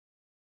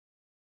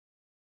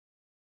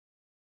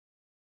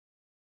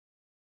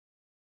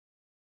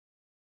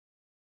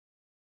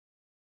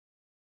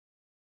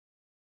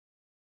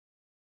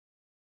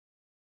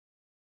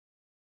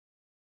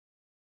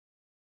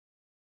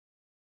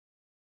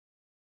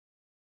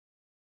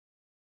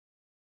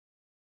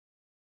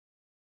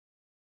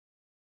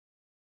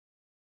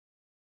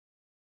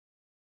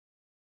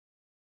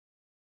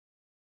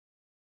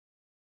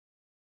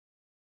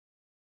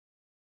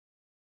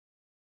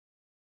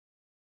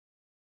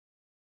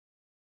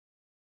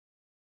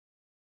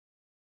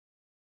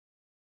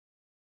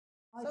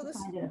Find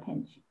in a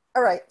pinch.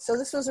 All right, so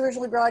this was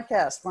originally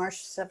broadcast March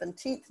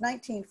 17th,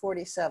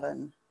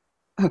 1947.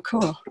 Oh,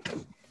 cool.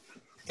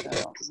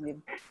 So,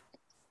 do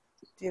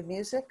you have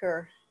music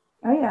or?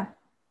 Oh, yeah.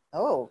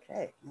 Oh,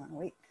 okay.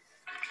 Wait.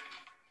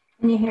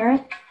 Can you hear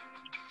it?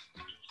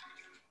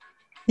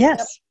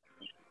 Yes.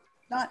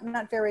 Yep.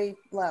 Not very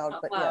loud,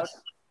 but loud.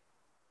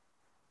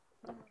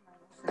 Yes.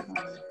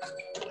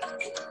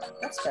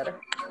 That's better.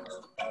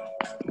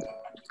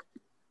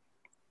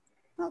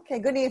 Okay,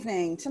 good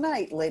evening.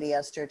 Tonight, Lady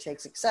Esther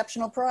takes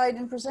exceptional pride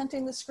in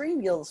presenting the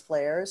Screen Guild's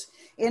players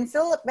in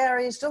Philip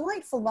Barry's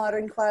delightful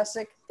modern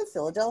classic, The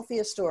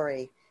Philadelphia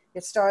Story.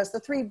 It stars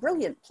the three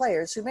brilliant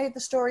players who made the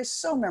story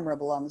so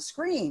memorable on the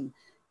screen: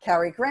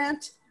 Cary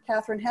Grant,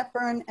 Katherine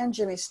Hepburn, and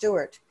Jimmy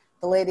Stewart.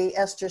 The Lady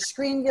Esther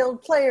Screen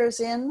Guild players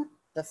in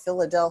The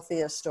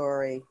Philadelphia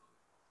Story.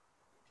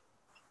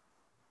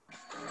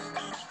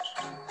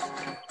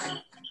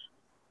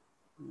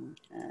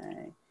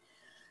 Okay.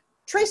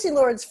 Tracy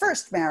Lords'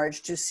 first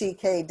marriage to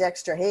C.K.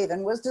 Dexter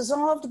Haven was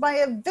dissolved by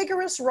a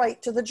vigorous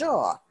right to the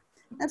jaw.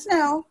 And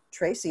now,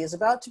 Tracy is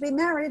about to be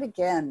married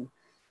again.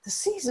 The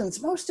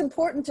season's most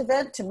important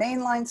event to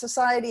mainline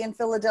society in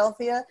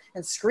Philadelphia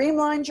and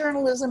streamline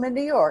journalism in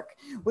New York,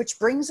 which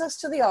brings us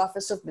to the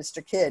office of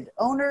Mr. Kidd,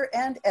 owner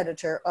and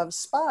editor of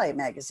Spy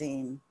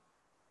magazine.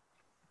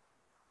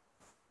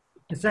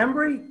 Miss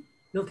Embry,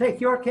 you'll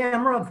take your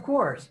camera, of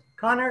course.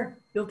 Connor,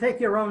 you'll take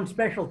your own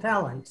special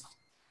talents.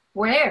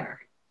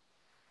 Where?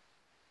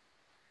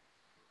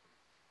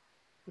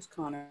 Who's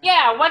Connor?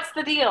 Yeah, what's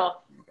the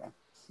deal?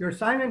 Your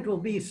assignment will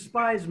be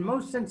Spy's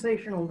most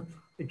sensational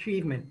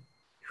achievement,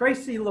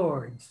 Tracy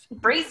Lords.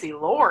 Tracy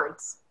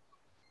Lords.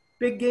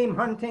 Big game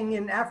hunting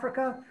in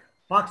Africa,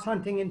 fox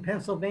hunting in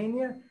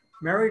Pennsylvania,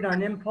 married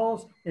on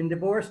impulse and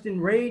divorced in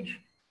rage,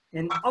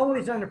 and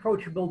always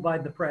unapproachable by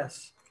the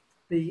press.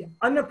 The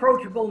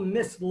unapproachable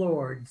Miss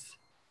Lords.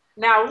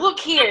 Now look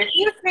here,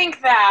 you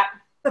think that...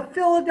 The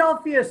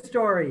Philadelphia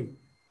Story.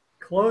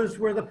 Closed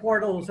were the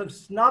portals of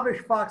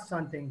snobbish fox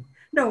hunting.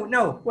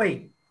 No,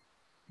 wait.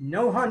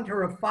 No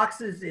hunter of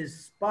foxes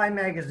is Spy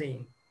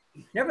magazine.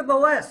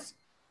 Nevertheless,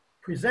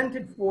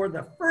 presented for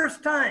the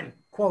first time,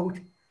 quote,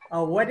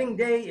 a wedding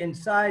day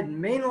inside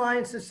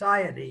mainline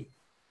society.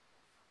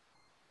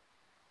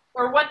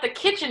 Or what the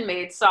kitchen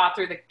maid saw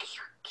through the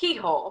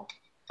keyhole,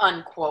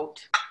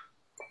 unquote.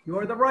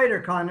 You're the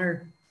writer,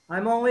 Connor.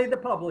 I'm only the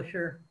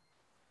publisher.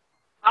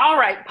 All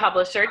right,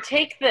 publisher,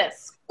 take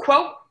this.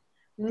 Quote,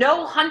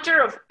 no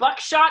hunter of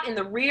buckshot in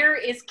the rear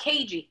is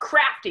cagey,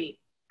 crafty,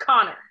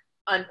 Connor,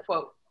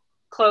 unquote.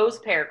 Close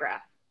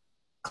paragraph.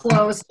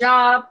 Close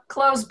job,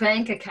 close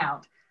bank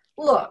account.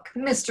 Look,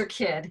 Mr.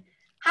 Kidd,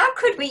 how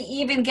could we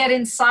even get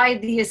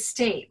inside the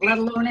estate, let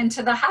alone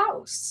into the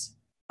house?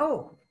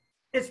 Oh,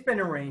 it's been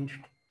arranged.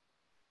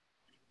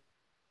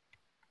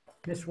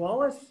 Miss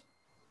Wallace?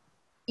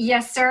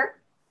 Yes, sir.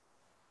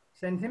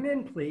 Send him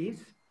in, please.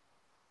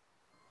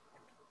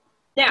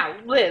 Now,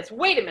 Liz,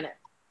 wait a minute.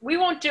 We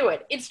won't do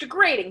it. It's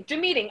degrading,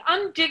 demeaning,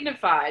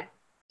 undignified.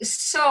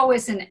 So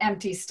is an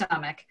empty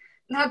stomach.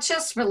 Now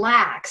just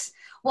relax.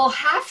 We'll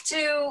have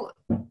to...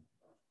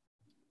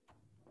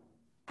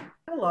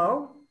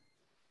 Hello.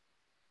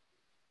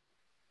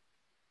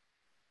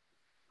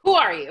 Who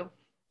are you?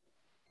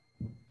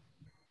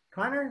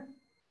 Connor,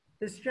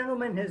 this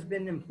gentleman has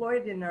been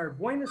employed in our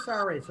Buenos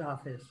Aires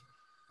office.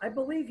 I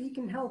believe he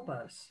can help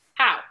us.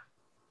 How?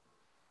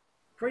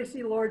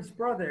 Tracy Lord's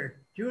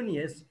brother,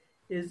 Junius,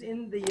 is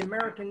in the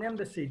American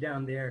embassy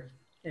down there,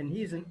 and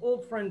he's an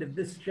old friend of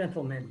this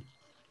gentleman.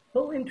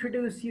 He'll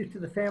introduce you to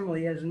the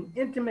family as an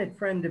intimate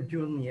friend of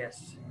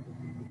Junius.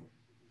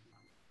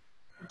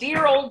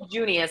 Dear old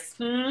Junius.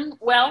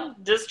 Well,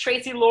 does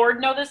Tracy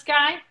Lord know this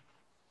guy?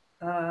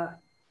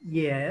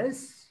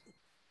 Yes.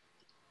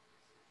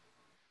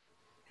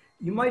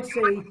 You might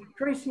say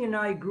Tracy and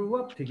I grew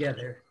up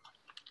together.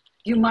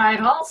 You might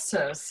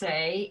also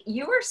say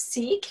you were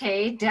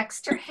C.K.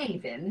 Dexter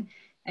Haven,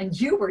 and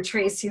you were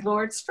Tracy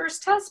Lord's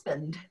first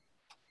husband.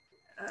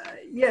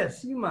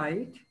 Yes, you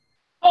might.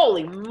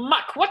 Holy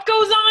muck, what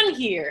goes on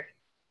here?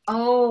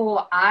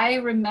 Oh, I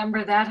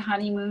remember that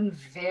honeymoon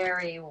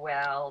very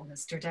well,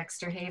 Mr.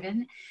 Dexter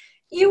Haven.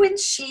 You and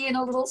she in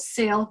a little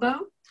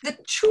sailboat. The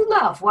true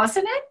love,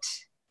 wasn't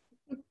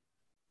it?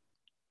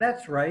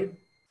 That's right.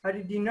 How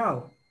did you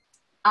know?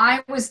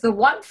 I was the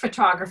one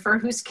photographer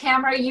whose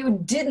camera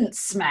you didn't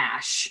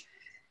smash.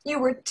 You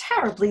were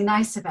terribly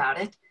nice about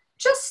it.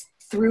 Just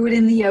threw it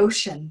in the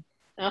ocean.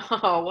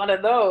 Oh, one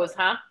of those,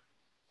 huh?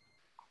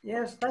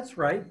 Yes, that's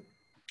right.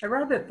 I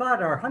rather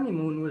thought our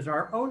honeymoon was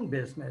our own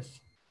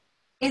business.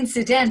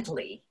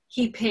 Incidentally,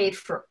 he paid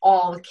for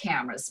all the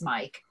cameras,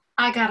 Mike.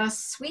 I got a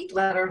sweet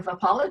letter of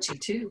apology,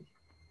 too.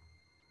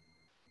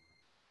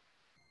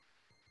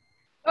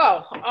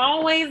 Oh,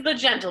 always the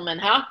gentleman,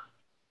 huh?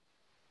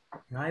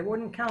 I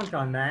wouldn't count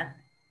on that.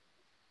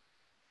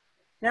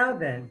 Now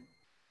then,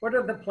 what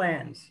are the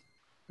plans?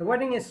 The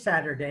wedding is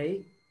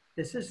Saturday.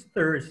 This is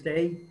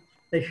Thursday.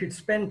 They should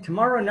spend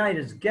tomorrow night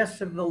as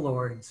guests of the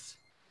Lords.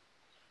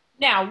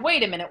 Now,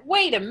 wait a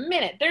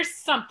minute. There's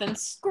something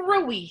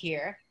screwy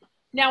here.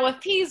 Now,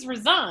 if he's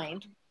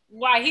resigned,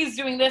 why, he's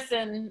doing this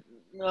in...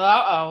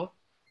 Oh,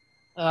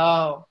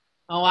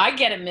 I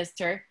get it,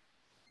 mister.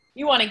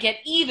 You want to get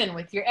even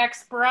with your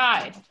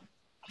ex-bride.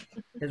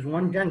 As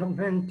one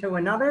gentleman to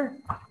another,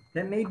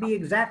 that may be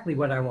exactly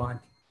what I want.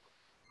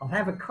 I'll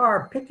have a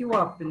car pick you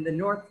up in the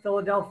North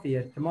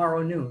Philadelphia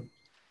tomorrow noon.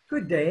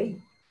 Good day.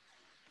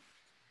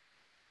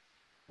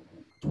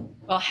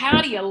 Well,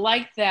 how do you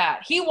like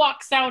that? He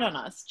walks out on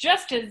us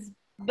just as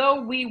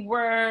though we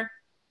were...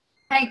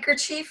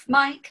 Handkerchief,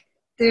 Mike?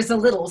 There's a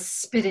little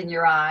spit in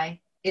your eye.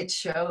 It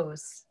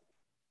shows.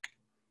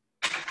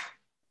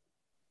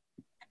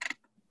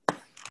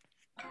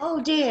 Oh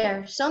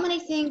dear, so many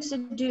things to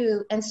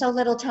do and so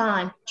little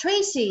time.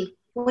 Tracy,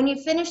 when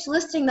you finish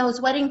listing those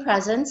wedding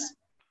presents...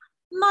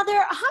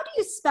 Mother, how do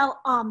you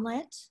spell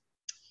omelet?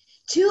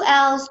 2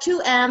 L's,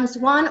 2 M's,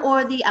 one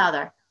or the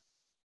other.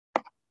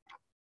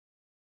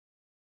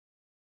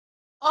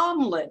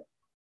 Omelet.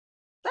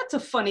 That's a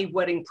funny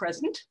wedding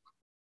present.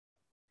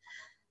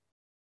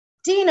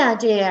 Dina,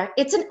 dear,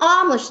 it's an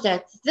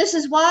omelette. This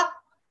is what...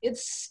 It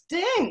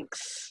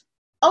stinks.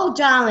 Oh,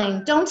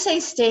 darling, don't say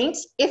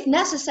stinks. If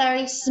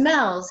necessary,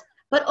 smells,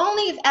 but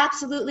only if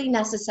absolutely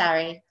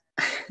necessary.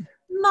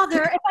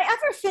 Mother, if I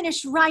ever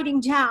finish writing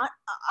down...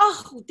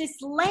 Oh,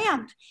 this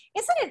lamp.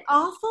 Isn't it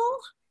awful?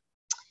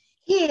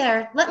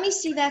 Here, let me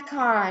see that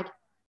card.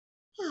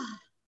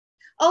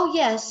 Oh,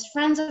 yes,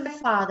 friends of my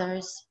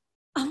father's.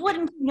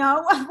 Wouldn't you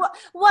know?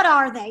 What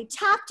are they?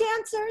 Tap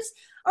dancers?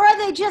 Or are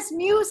they just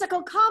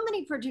musical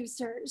comedy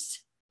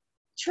producers?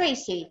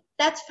 Tracy,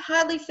 that's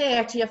hardly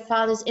fair to your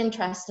father's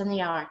interest in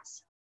the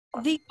arts.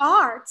 The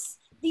arts?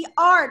 The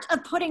art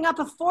of putting up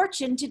a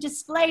fortune to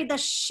display the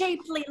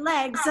shapely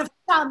legs of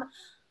some...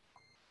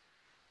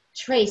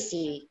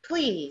 Tracy,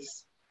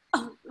 please.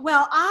 Oh,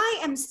 well, I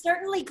am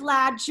certainly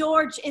glad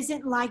George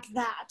isn't like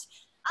that.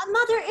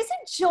 Mother,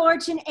 isn't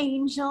George an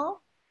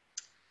angel?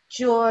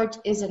 George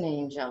is an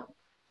angel.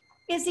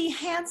 Is he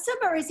handsome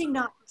or is he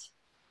not?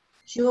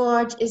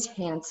 George is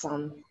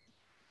handsome.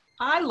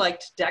 I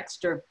liked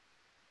Dexter.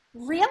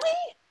 Really?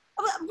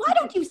 Why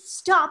don't you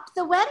stop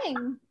the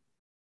wedding?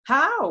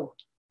 How?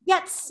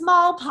 Get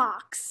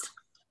smallpox.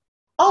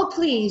 Oh,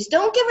 please,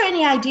 don't give her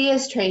any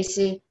ideas,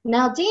 Tracy.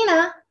 Now,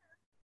 Dina.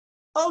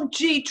 Oh,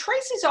 gee,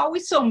 Tracy's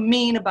always so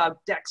mean about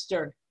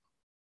Dexter.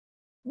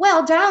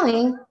 Well,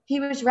 darling, he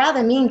was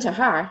rather mean to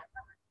her.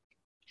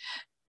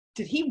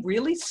 Did he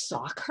really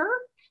sock her?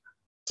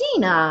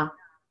 Dina.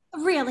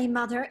 Really,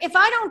 Mother, if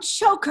I don't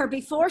choke her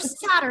before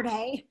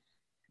Saturday...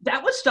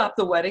 That would stop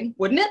the wedding,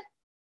 wouldn't it?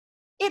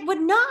 It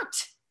would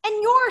not. And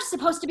you're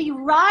supposed to be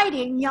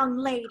riding, young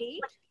lady.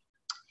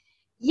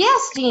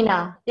 Yes,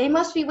 Dina. They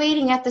must be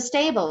waiting at the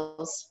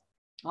stables.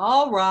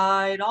 All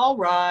right, all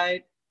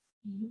right.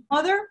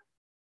 Mother?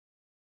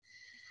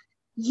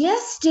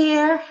 Yes,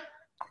 dear.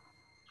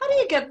 How do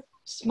you get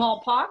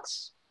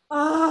smallpox?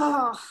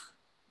 Oh.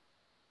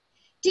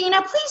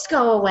 Dina, please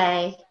go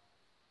away.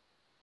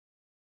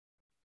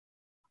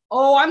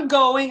 Oh, I'm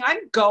going.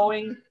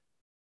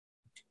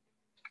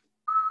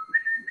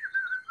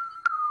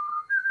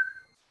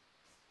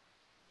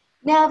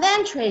 Now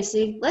then,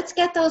 Tracy, let's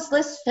get those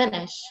lists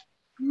finished.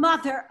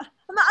 Mother,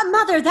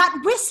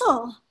 that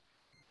whistle.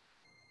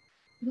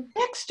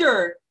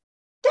 Dexter,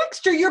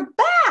 you're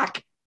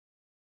back.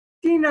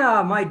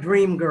 Dina, my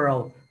dream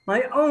girl,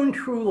 my own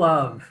true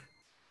love.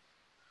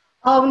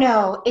 Oh,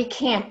 no, it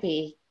can't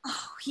be.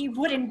 Oh, he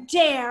wouldn't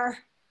dare.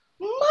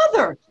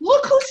 Mother,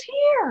 look who's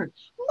here.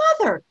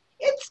 Mother,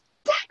 it's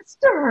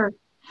Dexter.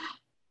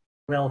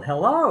 Well,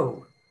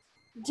 hello.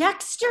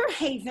 Dexter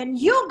Haven,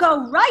 you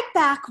go right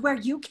back where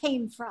you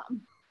came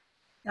from.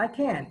 I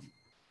can't.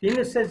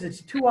 Dina says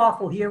it's too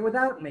awful here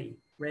without me.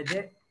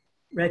 Redhead,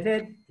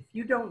 if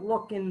you don't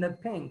look in the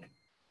pink,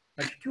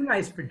 that's too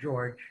nice for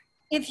George.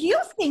 If you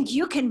think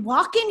you can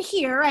walk in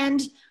here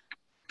and...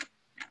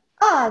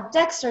 Ah,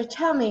 Dexter,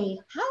 tell me,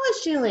 how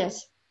is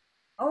Julius?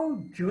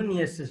 Oh,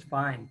 Junius is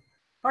fine.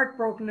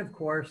 Heartbroken, of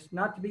course,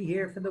 not to be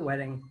here for the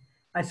wedding.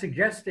 I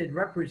suggested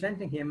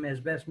representing him as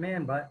best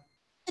man, but...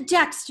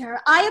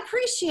 Dexter, I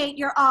appreciate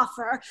your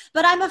offer,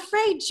 but I'm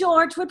afraid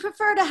George would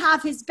prefer to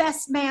have his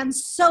best man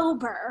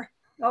sober.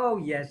 Oh,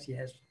 yes.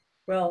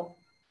 Well,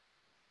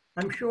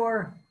 I'm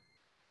sure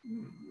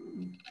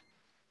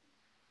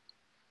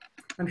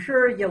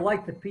you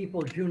like the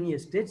people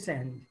Junius did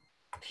send.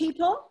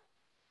 People?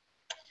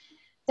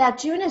 That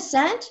Junius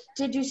sent,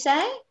 did you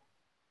say?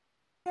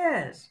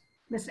 Yes,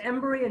 Miss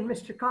Embry and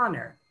Mr.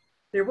 Connor.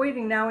 They're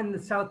waiting now in the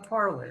south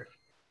parlor.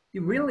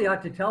 You really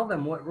ought to tell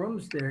them what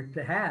rooms they're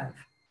to have.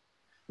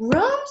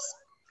 Rooms?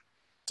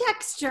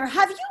 Dexter,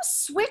 have you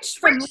switched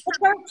from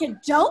liquor to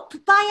dope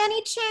by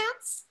any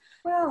chance?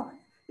 Well,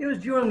 it was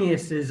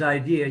Junius's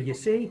idea, you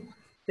see.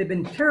 They've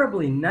been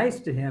terribly nice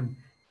to him,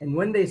 and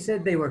when they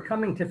said they were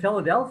coming to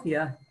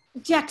Philadelphia...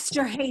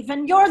 Dexter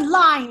Haven, you're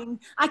lying.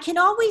 I can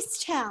always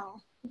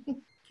tell.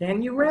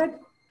 Can you, Red?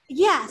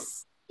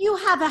 Yes, you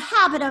have a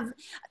habit of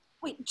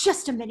Wait,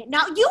 just a minute.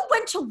 Now, you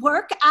went to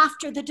work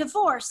after the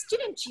divorce,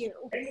 didn't you?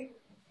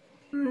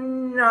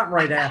 Not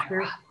right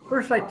after.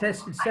 First, I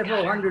tested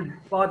several hundred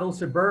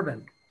bottles of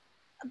bourbon.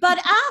 But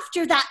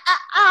after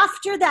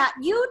that,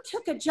 you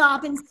took a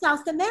job in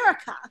South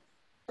America.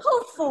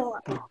 Who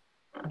for?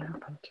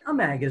 A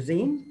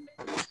magazine.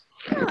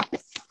 Oh.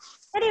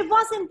 And it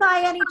wasn't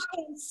by any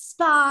chance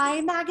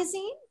Spy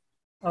magazine?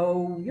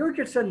 Oh, you're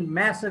just a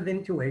massive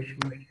intuition.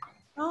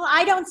 Oh,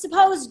 I don't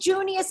suppose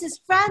Junius's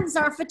friends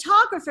are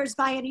photographers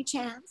by any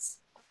chance.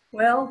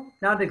 Well,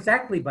 not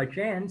exactly by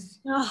chance.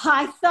 Oh,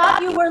 I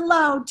thought you were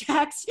low,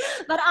 Tex,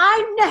 but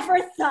I never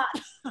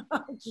thought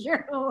of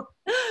you.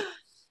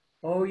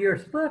 Oh, you're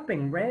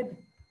slipping, Red.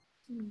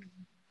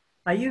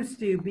 I used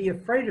to be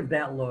afraid of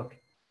that look.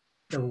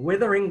 The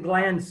withering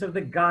glance of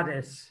the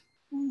goddess.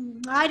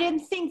 I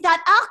didn't think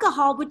that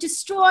alcohol would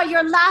destroy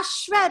your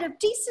last shred of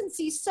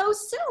decency so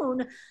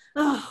soon.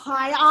 Oh,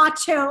 I ought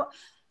to.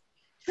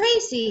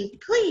 Tracy,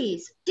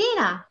 please.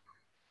 Dina.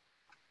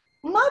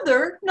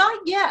 Mother, not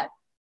yet.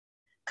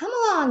 Come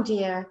along,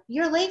 dear.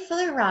 You're late for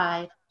the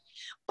ride.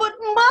 But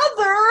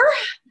Mother,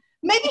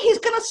 maybe he's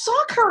going to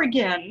sock her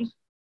again.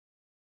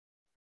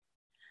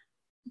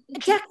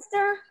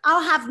 Dexter,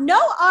 I'll have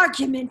no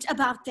argument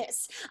about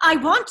this. I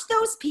want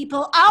those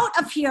people out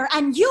of here,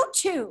 and you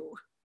too.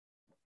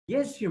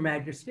 Yes, Your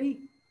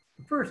Majesty.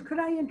 First, could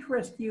I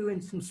interest you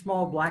in some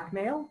small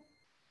blackmail?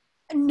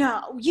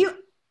 No, you...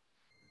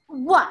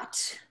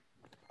 What?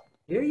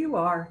 Here you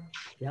are.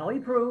 Galley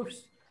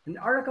proofs. An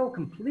article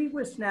complete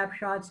with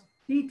snapshots,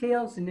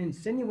 details, and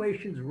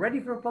insinuations ready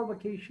for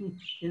publication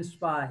in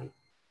Spy.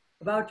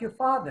 About your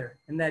father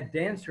and that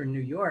dancer in New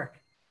York.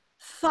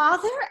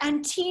 Father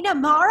and Tina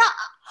Mara?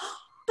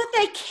 But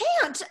they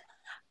can't.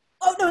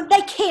 Oh, no,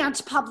 they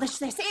can't publish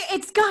this.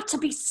 It's got to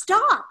be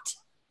stopped.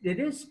 It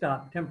is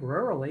stopped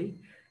temporarily.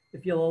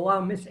 If you'll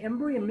allow Miss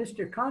Embry and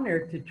Mr.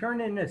 Connor to turn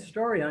in a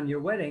story on your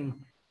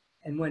wedding.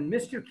 And when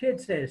Mr. Kidd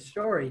says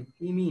story,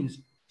 he means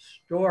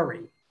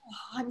story.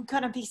 Oh, I'm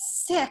gonna be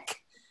sick.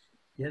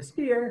 Yes,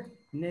 dear.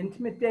 An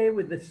intimate day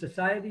with the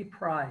society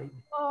pride.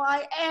 Oh,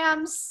 I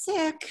am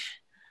sick.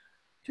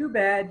 Too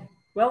bad.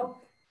 Well,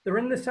 they're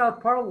in the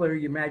South Parlor,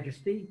 Your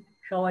Majesty.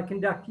 Shall I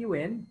conduct you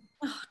in?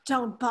 Oh,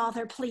 don't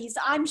bother, please.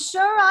 I'm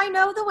sure I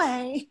know the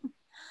way.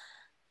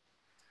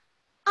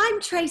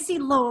 I'm Tracy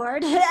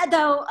Lord,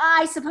 though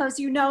I suppose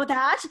you know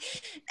that.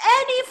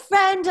 Any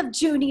friend of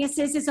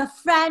Junius's is a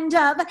friend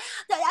of...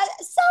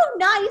 So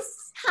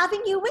nice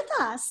having you with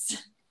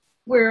us.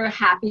 We're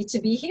happy to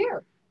be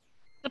here.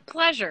 The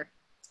pleasure.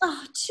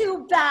 Oh,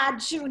 too bad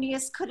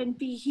Junius couldn't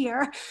be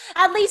here.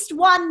 At least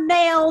one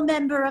male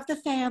member of the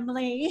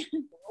family.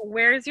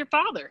 Where's your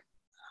father?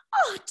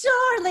 Oh,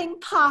 darling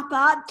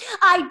Papa,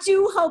 I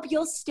do hope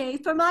you'll stay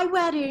for my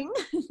wedding.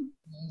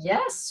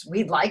 Yes,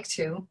 we'd like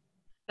to.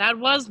 That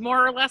was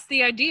more or less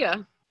the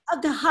idea.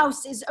 The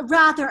house is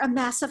rather a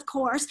mess, of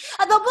course,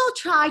 but we'll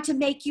try to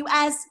make you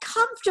as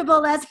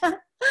comfortable as...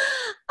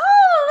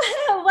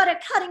 Oh, what a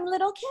cunning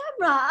little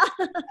camera.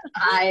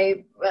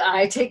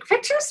 I take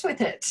pictures with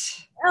it.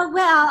 Oh,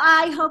 well,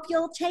 I hope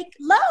you'll take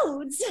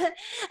loads.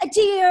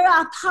 Dear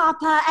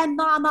Papa and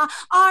Mama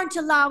aren't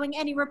allowing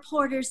any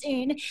reporters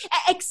in,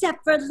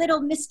 except for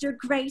little Mr.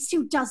 Grace,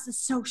 who does the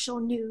social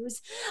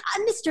news.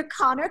 Mr.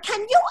 Connor,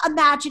 can you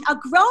imagine a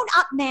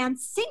grown-up man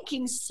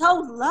sinking so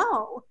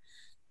low?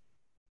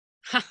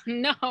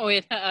 No,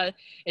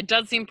 it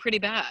does seem pretty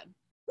bad.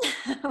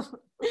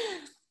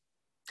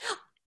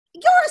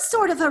 You're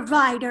sort of a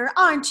writer,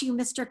 aren't you,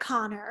 Mr.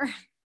 Connor?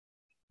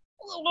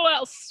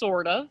 Well,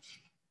 sort of.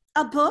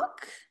 A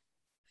book?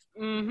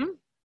 Mm-hmm.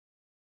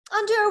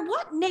 Under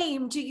what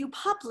name do you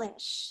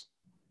publish?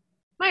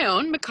 My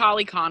own,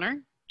 Macaulay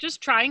Connor. Just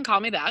try and call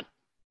me that.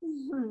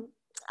 Mm-hmm.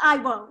 I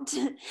won't.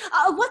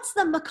 What's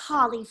the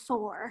Macaulay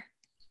for?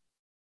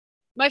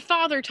 My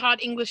father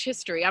taught English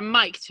history. I'm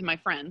Mike to my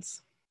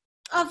friends.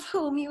 Of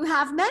whom you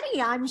have many,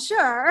 I'm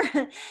sure.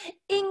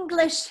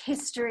 English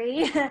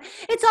history.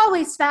 It's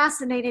always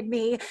fascinated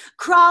me.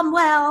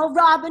 Cromwell,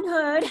 Robin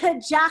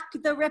Hood, Jack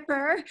the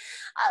Ripper.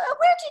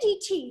 Where did he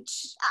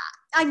teach?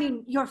 I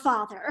mean, your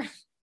father.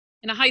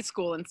 In a high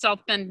school in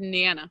South Bend,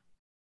 Indiana.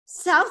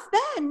 South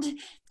Bend.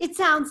 It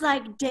sounds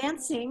like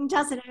dancing,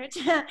 doesn't it?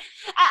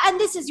 And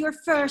this is your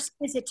first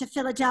visit to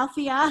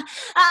Philadelphia.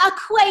 A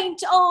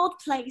quaint old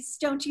place,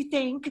 don't you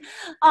think?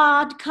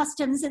 Odd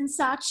customs and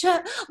such,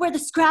 where the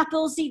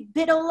Scrapples eat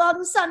biddle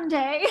on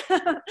Sunday.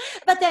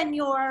 But then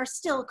you're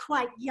still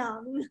quite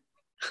young.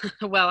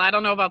 Well, I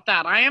don't know about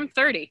that. I am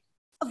 30.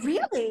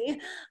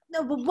 Really?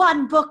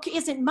 One book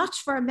isn't much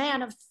for a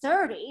man of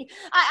 30.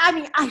 I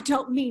mean, I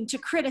don't mean to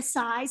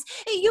criticize.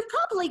 You've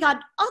probably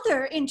got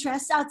other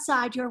interests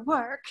outside your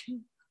work.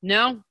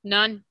 No,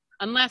 none.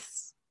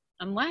 Unless.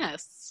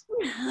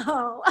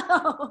 Oh,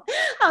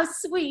 how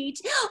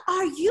sweet.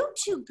 Are you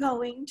two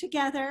going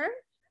together?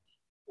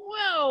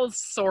 Well,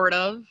 sort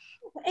of.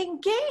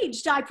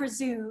 Engaged, I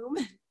presume.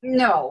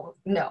 No.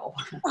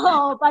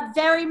 Oh, but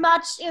very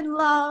much in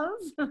love.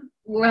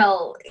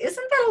 Well,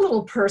 isn't that a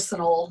little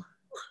personal?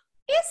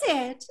 Is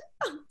it?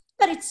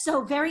 But it's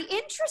so very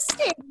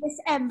interesting, Miss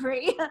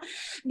Embry.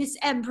 Miss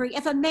Embry,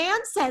 if a man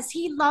says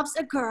he loves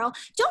a girl,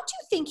 don't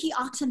you think he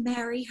ought to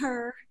marry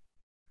her?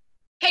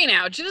 Hey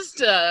now,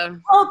 just,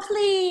 Oh,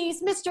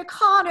 please, Mr.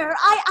 Connor,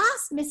 I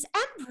asked Miss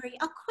Embry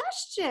a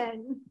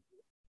question.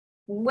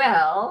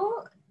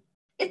 Well,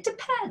 it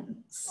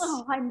depends.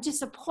 Oh, I'm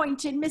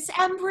disappointed, Miss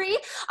Embry.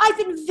 I've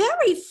been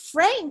very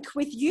frank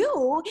with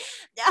you.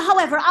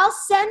 However, I'll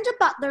send a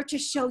butler to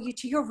show you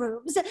to your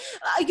rooms.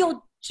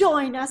 You'll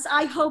join us,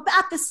 I hope,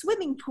 at the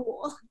swimming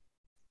pool.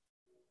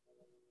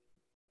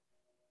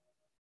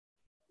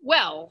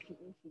 well,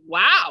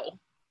 wow.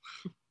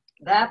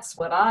 That's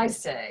what I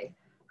say.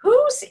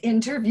 Who's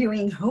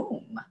interviewing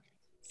whom?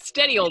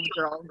 Steady, old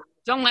girl.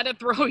 Don't let it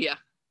throw you.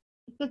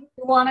 You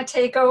want to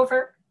take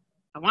over?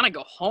 I want to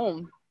go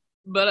home.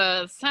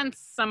 But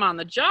since I'm on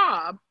the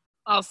job,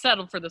 I'll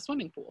settle for the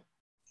swimming pool.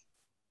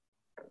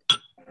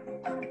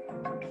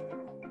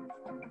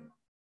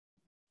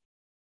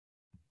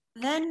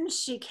 Then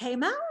she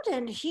came out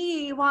and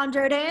he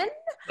wandered in.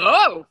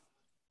 Oh!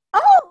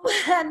 Oh,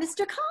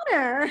 Mr.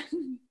 Connor.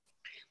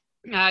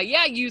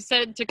 Yeah, you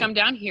said to come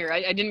down here.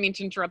 I didn't mean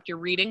to interrupt your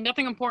reading.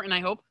 Nothing important,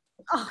 I hope.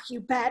 Oh, you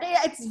bet.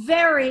 It's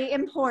very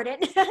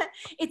important.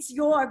 It's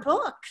your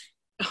book.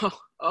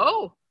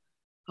 Oh,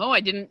 I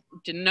didn't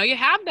know you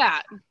had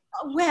that.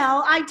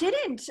 Well, I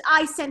didn't.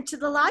 I sent to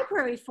the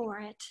library for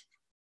it.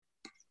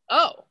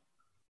 Oh.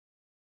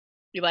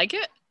 You like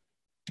it?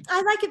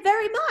 I like it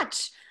very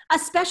much,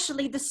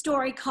 especially the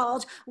story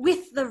called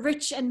With the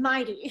Rich and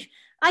Mighty.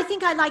 I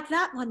think I like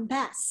that one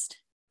best.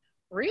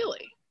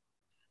 Really?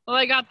 Well,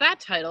 I got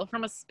that title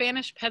from a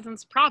Spanish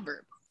peasant's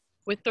proverb.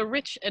 With the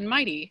rich and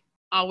mighty,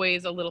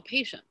 always a little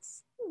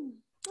patience.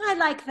 I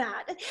like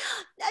that.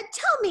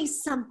 Tell me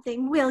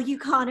something, will you,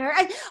 Connor?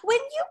 When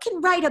you can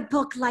write a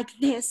book like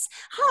this,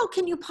 how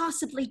can you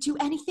possibly do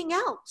anything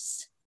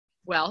else?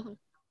 Well,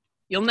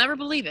 you'll never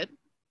believe it,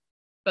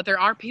 but there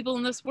are people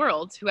in this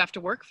world who have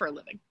to work for a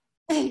living.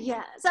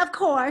 Yes, of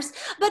course.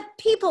 But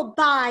people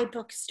buy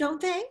books,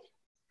 don't they?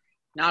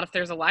 Not if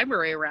there's a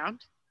library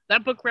around.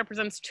 That book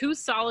represents 2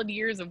 solid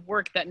years of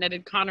work that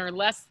netted Connor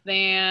less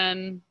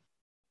than...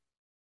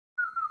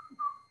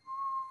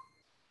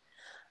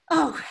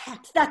 Oh,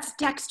 heck, that's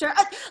Dexter.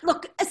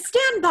 Look,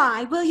 stand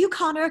by, will you,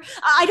 Connor?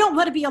 I don't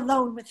want to be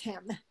alone with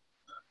him.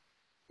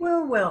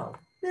 Well,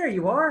 there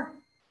you are.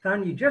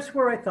 Found you just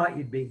where I thought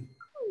you'd be.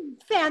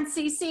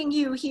 Fancy seeing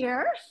you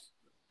here.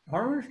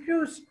 Orange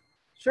juice?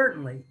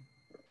 Certainly.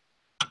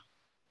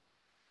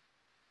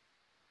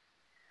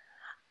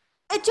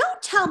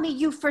 Don't tell me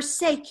you've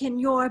forsaken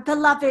your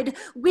beloved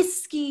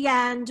whiskey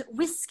and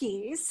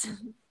whiskeys.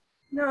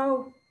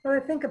 No, but I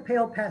think a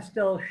pale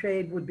pastel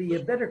shade would be a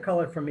better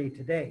color for me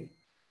today.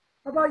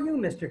 How about you,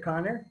 Mr.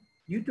 Connor?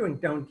 You drink,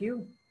 don't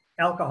you?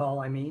 Alcohol,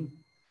 I mean.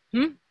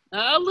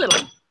 A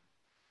little.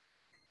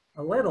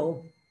 A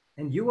little?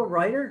 And you a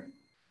writer?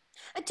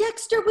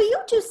 Dexter, will you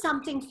do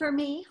something for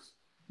me?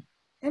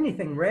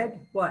 Anything,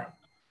 Red? What?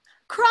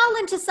 Crawl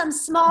into some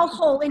small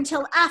hole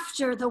until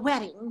after the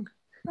wedding.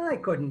 I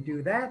couldn't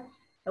do that.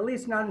 At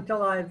least not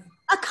until I've...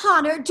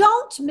 Connor,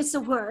 don't miss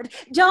a word.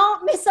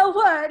 Don't miss a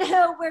word.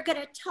 We're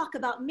going to talk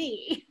about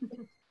me.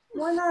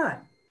 Why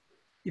not?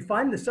 You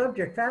find the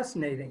subject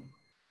fascinating.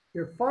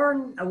 You're far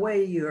and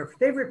away your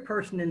favorite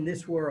person in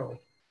this world.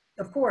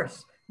 Of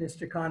course,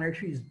 Mr. Connor,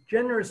 she's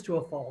generous to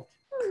a fault.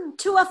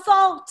 To a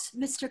fault,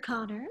 Mr.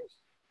 Connor.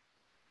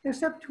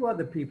 Except to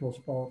other people's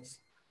faults.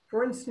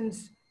 For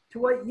instance, to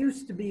what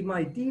used to be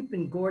my deep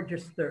and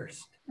gorgeous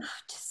thirst.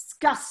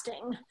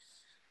 Disgusting.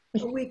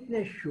 A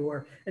weakness,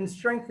 sure, and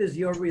strength is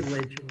your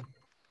religion.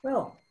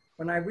 Well,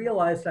 when I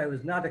realized I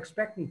was not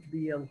expecting to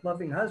be a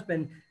loving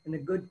husband and a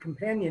good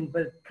companion,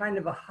 but kind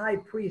of a high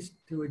priest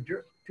to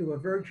a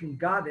virgin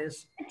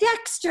goddess.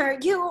 Dexter,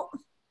 you...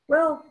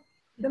 Well,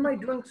 then my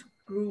drinks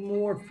grew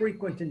more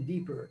frequent and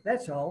deeper,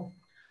 that's all.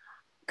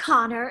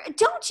 Connor,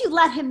 don't you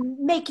let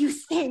him make you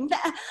think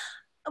that...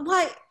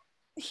 Why,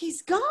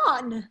 he's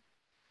gone.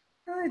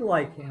 I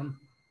like him.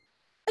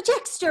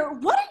 Dexter,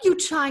 what are you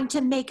trying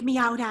to make me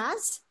out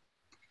as?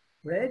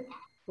 Red,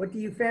 what do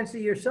you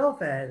fancy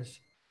yourself as?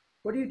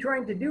 What are you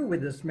trying to do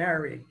with this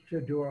marriage to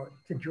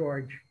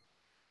George?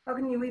 How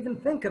can you even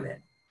think of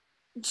it?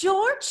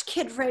 George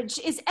Kittredge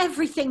is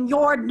everything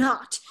you're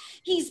not.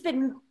 He's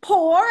been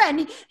poor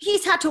and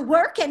he's had to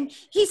work and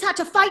he's had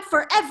to fight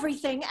for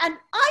everything. And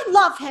I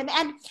love him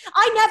and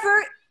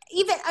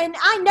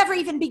I never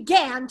even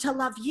began to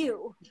love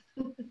you.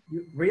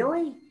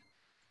 Really?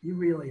 You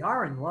really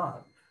are in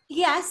love.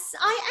 Yes,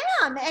 I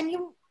am. And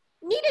you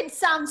needn't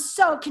sound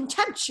so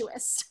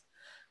contemptuous.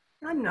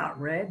 I'm not,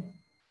 Red.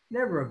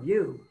 Never of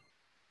you.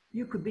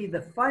 You could be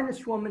the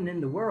finest woman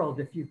in the world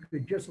if you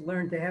could just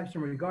learn to have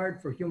some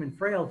regard for human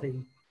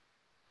frailty.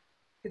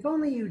 If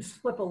only you'd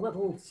slip a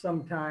little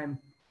sometime,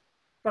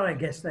 but I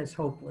guess that's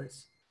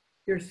hopeless.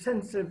 Your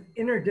sense of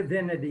inner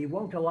divinity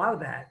won't allow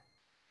that.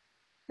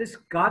 This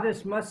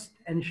goddess must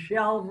and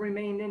shall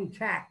remain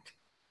intact.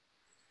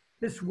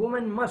 This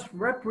woman must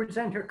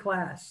represent her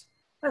class,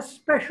 a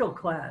special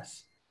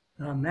class,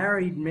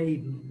 Married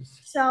maidens.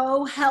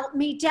 So help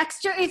me,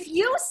 Dexter, if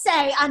you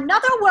say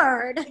another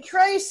word.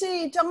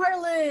 Tracy,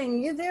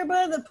 darling, you there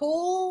by the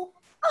pool?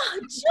 Oh,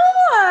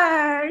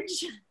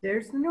 George!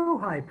 There's no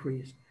high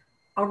priest.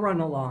 I'll run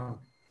along.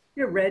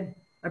 Here, Red,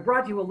 I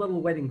brought you a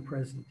little wedding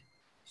present.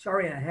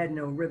 Sorry I had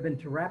no ribbon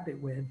to wrap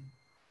it with.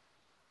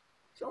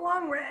 So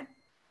long, Red.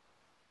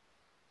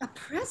 A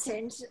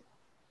present?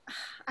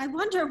 I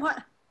wonder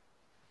what...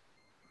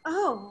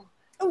 Oh.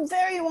 Oh,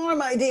 there you are,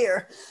 my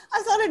dear.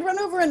 I thought I'd run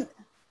over and...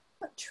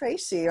 But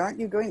Tracy, aren't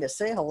you going to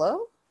say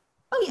hello?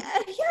 Oh,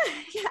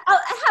 yeah. Oh,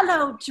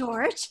 hello,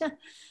 George.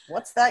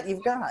 What's that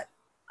you've got?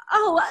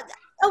 Oh,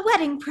 a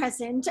wedding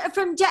present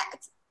from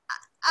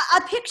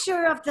a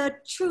picture of the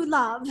true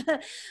love.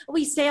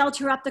 We sailed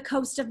her up the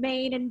coast of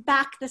Maine and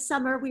back the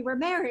summer we were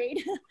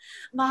married.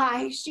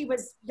 My, she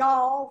was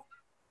y'all.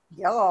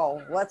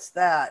 Yo, what's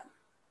that?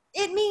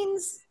 It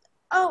means,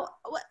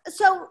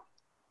 so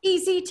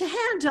easy to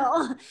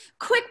handle,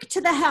 quick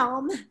to the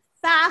helm,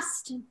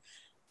 fast,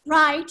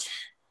 right,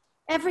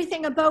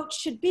 everything a boat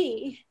should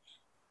be,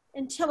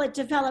 until it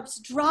develops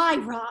dry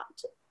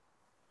rot.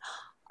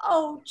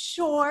 Oh,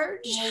 George.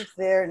 Oh,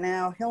 there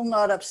now. He'll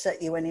not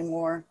upset you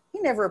anymore. He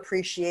never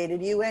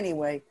appreciated you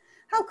anyway.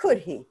 How could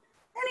he?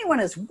 Anyone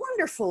as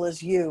wonderful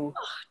as you.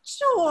 Oh,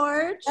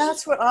 George.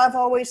 That's what I've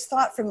always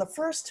thought from the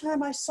first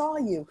time I saw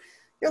you.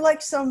 You're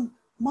like some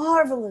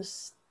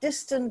marvelous,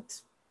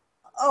 distant,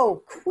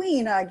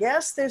 queen, I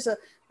guess. There's a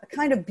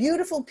kind of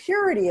beautiful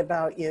purity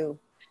about you.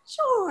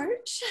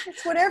 George.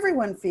 It's what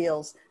everyone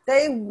feels.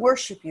 They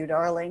worship you,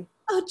 darling.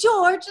 Oh,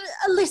 George,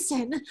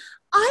 listen.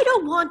 I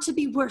don't want to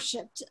be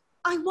worshipped.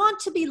 I want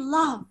to be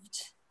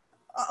loved.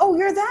 Oh,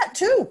 you're that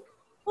too.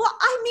 Well,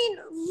 I mean,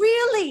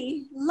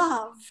 really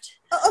loved.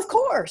 Of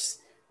course.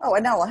 Oh,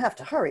 and now I'll have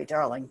to hurry,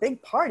 darling.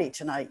 Big party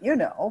tonight, you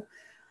know.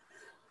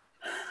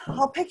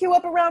 I'll pick you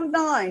up around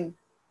 9.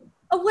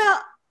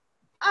 Well,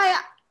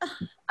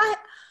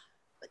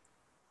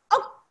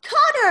 oh,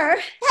 Connor!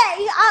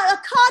 Hey,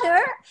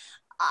 Connor,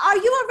 are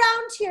you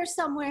around here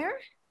somewhere?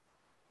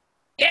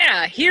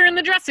 Yeah, here in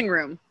the dressing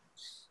room.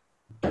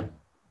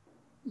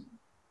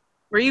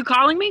 Were you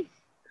calling me?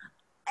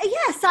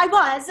 Yes, I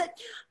was.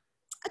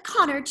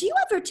 Connor, do you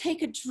ever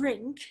take a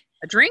drink?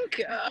 A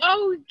drink?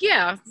 Oh,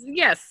 yeah,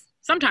 yes,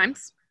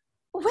 sometimes.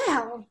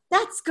 Well,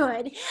 that's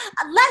good.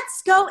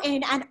 Let's go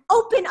in and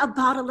open a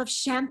bottle of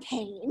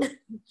champagne.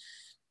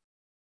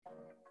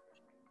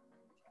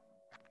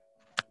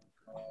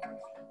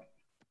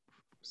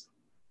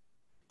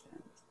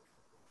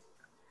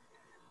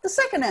 The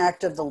second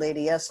act of the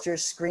Lady Esther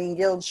Screen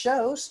Guild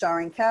show,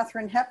 starring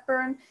Katherine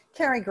Hepburn,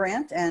 Cary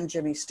Grant, and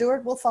Jimmy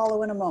Stewart, will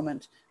follow in a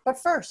moment.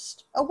 But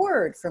first, a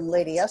word from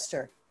Lady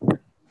Esther.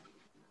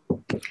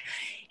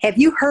 Have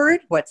you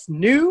heard what's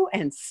new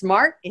and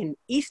smart in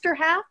Easter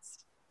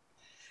hats?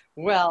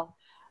 Well,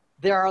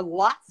 there are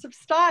lots of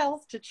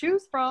styles to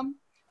choose from.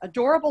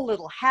 Adorable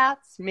little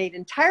hats made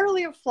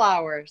entirely of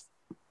flowers.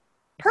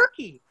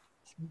 Perky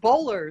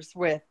bowlers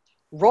with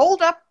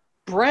rolled up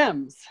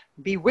brims,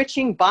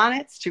 bewitching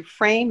bonnets to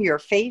frame your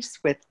face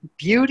with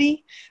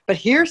beauty. But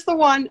here's the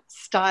one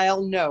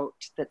style note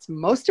that's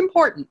most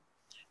important.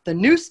 The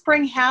new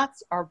spring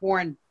hats are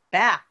worn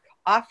back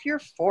off your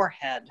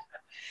forehead.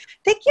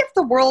 They give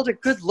the world a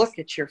good look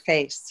at your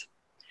face.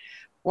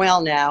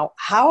 Well now,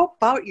 how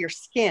about your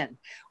skin?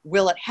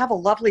 Will it have a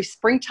lovely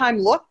springtime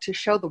look to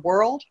show the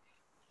world?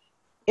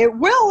 It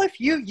will if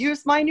you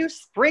use my new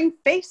spring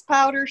face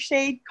powder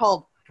shade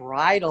called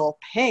Bridal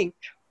Pink.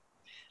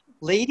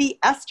 Lady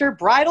Esther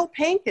Bridal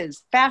Pink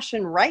is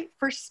fashion right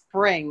for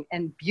spring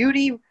and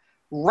beauty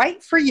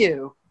right for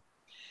you.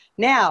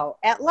 Now,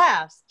 at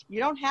last, you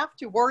don't have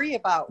to worry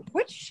about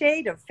which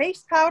shade of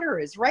face powder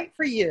is right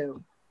for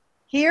you.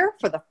 Here,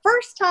 for the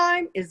first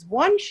time, is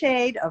one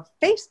shade of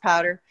face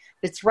powder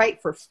that's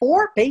right for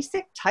 4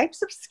 basic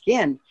types of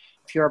skin.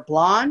 If you're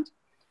blonde,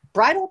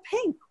 Bridal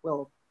Pink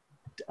will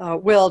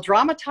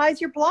dramatize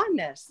your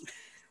blondness,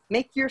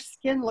 make your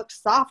skin look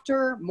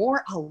softer,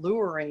 more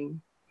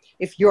alluring.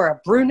 If you're a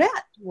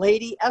brunette,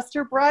 Lady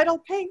Esther Bridal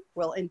Pink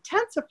will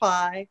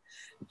intensify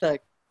the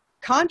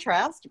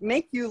contrast,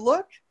 make you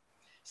look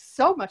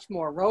so much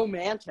more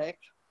romantic.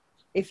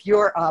 If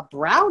you're a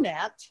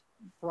brownette,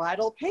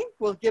 Bridal Pink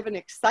will give an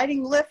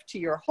exciting lift to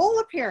your whole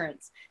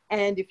appearance.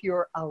 And if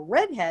you're a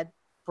redhead,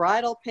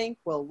 Bridal Pink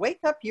will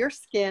wake up your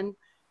skin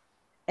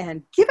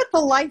and give it the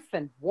life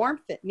and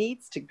warmth it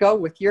needs to go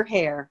with your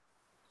hair.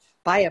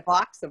 Buy a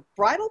box of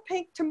Bridal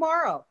Pink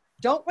tomorrow.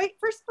 Don't wait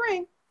for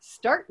spring.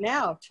 Start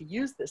now to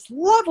use this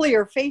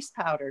lovelier face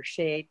powder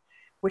shade,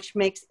 which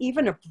makes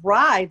even a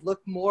bride look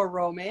more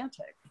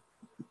romantic.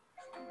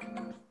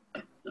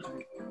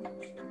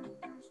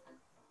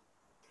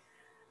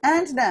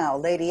 And now,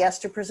 Lady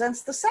Esther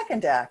presents the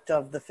second act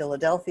of the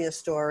Philadelphia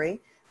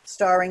story,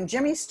 starring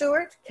Jimmy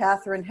Stewart,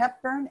 Katherine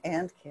Hepburn,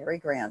 and Cary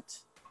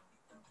Grant.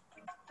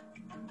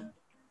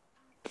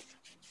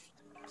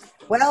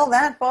 Well,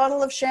 that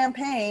bottle of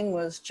champagne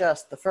was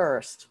just the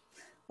first.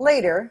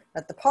 Later,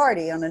 at the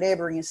party on a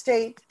neighboring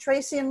estate,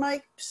 Tracy and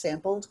Mike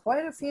sampled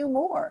quite a few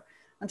more.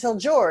 until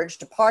George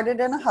departed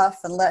in a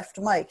huff and left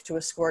Mike to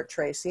escort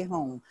Tracy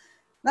home.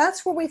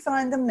 That's where we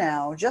find them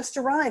now, just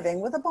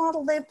arriving with a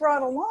bottle they've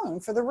brought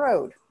along for the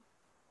road.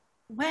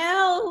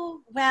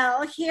 Well,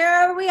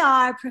 here we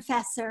are,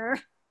 Professor.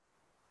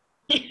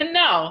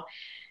 No,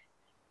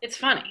 it's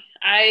funny.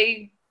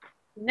 I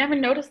never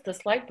noticed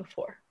this light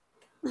before.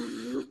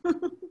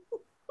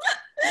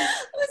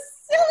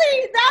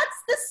 Silly,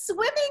 that's the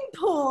swimming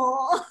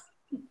pool.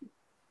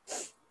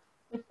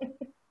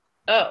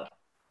 Oh.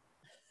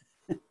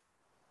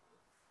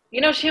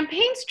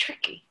 Champagne's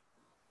tricky.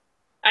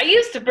 I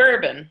used to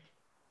bourbon.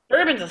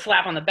 Bourbon's a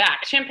slap on the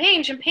back.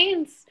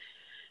 Champagne's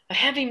a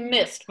heavy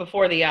mist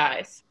before the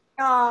eyes.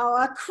 Oh,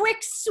 a quick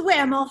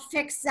swim will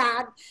fix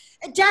that.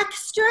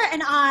 Dexter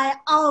and I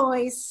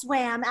always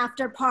swam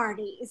after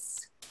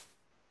parties.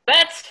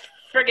 Let's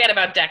forget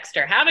about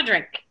Dexter. Have a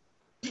drink.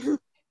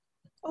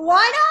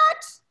 Why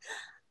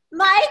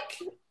not?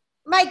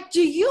 Mike,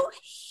 do you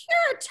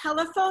hear a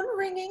telephone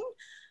ringing?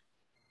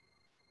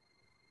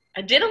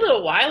 I did a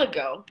little while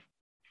ago.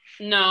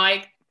 No,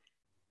 I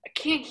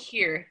can't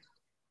hear.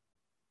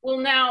 Well,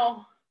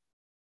 now,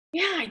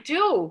 yeah, I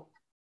do.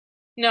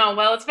 No,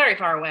 well, it's very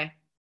far away.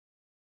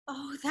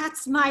 Oh,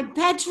 that's my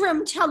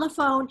bedroom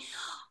telephone.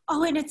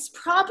 Oh, and it's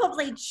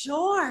probably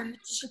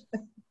George.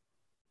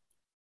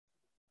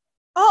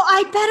 Oh,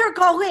 I better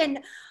go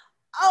in.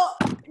 Oh,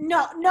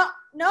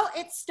 no,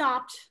 it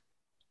stopped.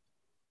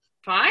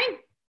 Fine.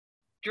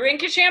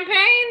 Drink your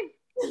champagne.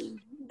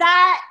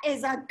 That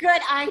is a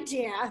good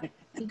idea.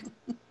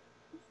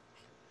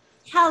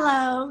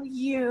 Hello,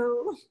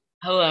 you.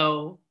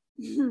 Hello.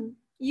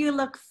 You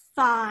look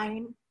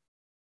fine.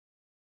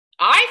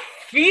 I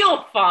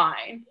feel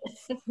fine.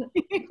 Did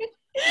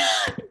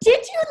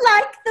you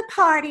like the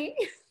party?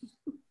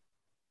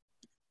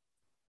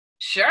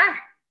 Sure.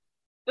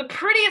 The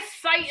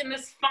prettiest sight in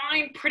this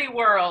fine, pretty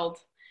world.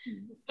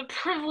 The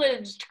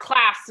privileged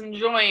class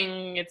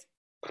enjoying its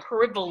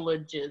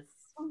privileges.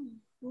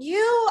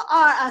 You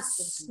are a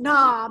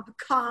snob,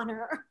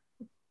 Connor.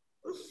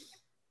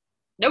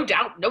 No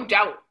doubt, no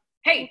doubt.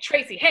 Hey,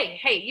 Tracy,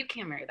 hey, you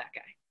can't marry that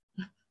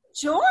guy.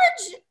 George?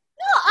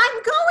 No,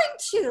 I'm going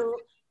to.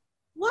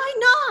 Why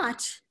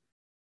not?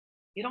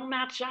 You don't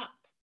match up.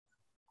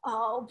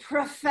 Oh,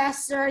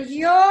 Professor,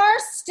 you're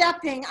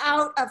stepping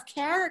out of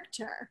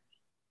character.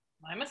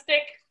 My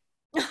mistake.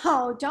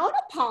 Oh, don't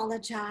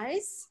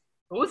apologize.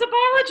 Who's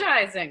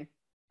apologizing?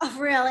 Oh,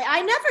 really?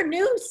 I never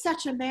knew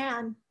such a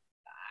man.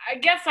 I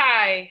guess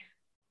I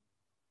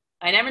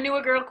never knew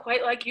a girl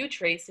quite like you,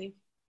 Tracy.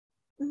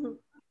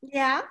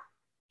 Yeah?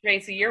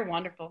 Tracy, you're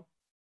wonderful.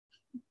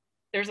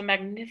 There's a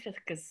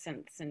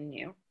magnificence in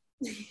you.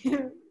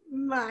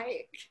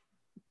 Mike.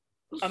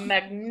 A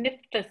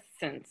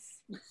magnificence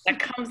that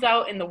comes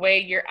out in the way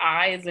your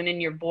eyes and in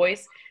your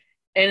voice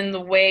and in the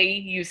way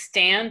you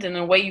stand and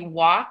the way you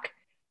walk.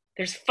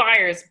 There's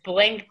fires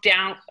blank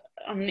down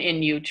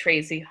in you,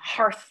 Tracy.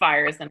 Hearth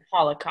fires and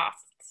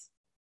holocausts.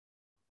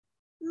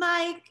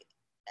 Mike,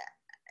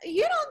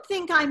 you don't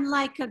think I'm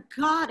like a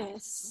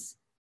goddess?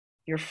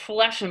 You're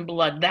flesh and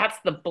blood. That's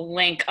the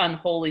blank,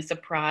 unholy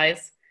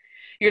surprise.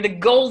 You're the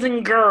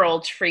golden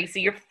girl,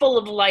 Tracy. You're full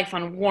of life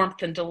and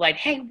warmth and delight.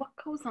 Hey, what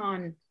goes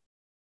on?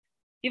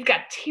 You've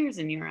got tears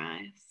in your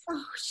eyes.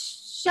 Oh,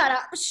 shut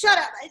up.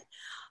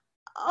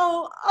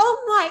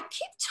 Mike,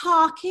 keep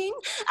talking.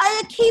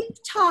 Keep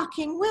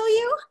talking, will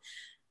you?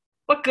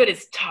 What good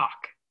is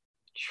talk?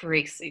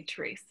 Tracy.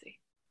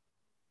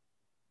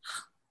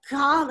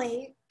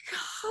 Golly,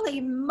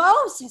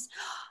 Moses.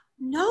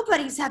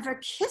 Nobody's ever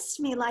kissed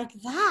me like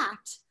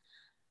that.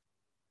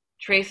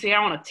 Tracy,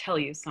 I want to tell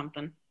you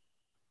something.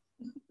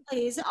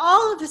 Please,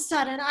 all of a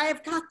sudden, I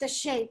have got the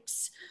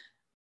shakes.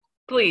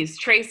 Please,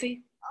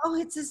 Tracy. Oh,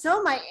 it's as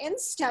though my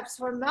insteps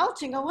were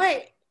melting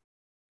away.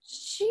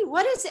 Gee,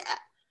 what is it?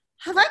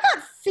 Have I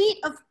got feet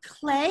of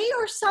clay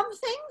or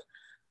something?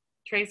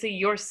 Tracy,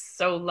 you're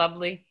so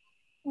lovely.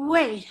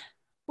 Wait,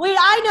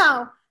 I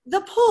know.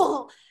 The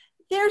pool.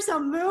 There's a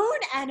moon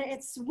and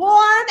it's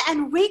warm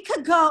and we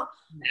could go.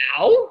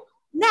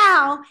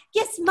 Now,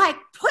 yes, Mike,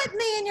 put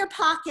me in your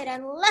pocket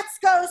and let's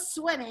go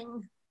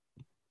swimming.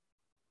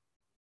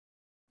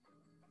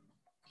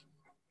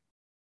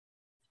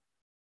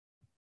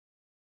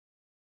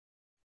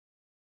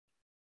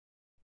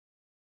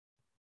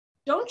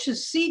 Don't you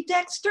see,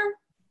 Dexter?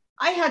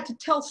 I had to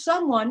tell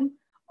someone.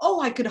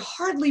 Oh, I could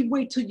hardly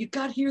wait till you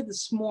got here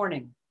this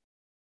morning.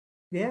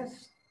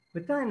 Yes,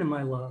 but Dinah,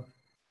 my love,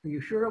 are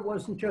you sure it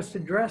wasn't just a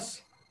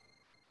dress?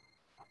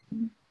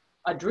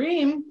 A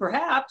dream,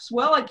 perhaps.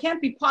 Well, I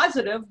can't be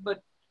positive,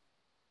 but...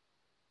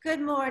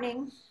 Good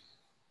morning.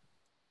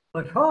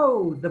 But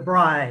ho, the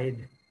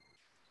bride.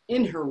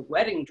 In her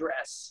wedding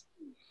dress.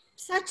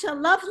 Such a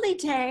lovely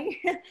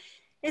day.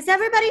 Is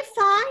everybody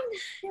fine?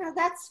 Yeah,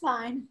 that's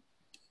fine.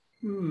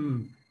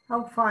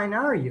 How fine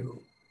are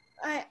you?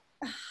 I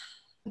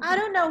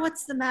don't know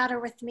what's the matter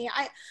with me.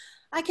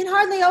 I can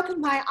hardly open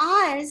my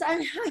eyes. I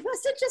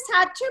must have just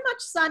had too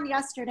much sun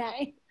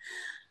yesterday.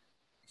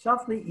 It's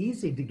awfully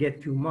easy to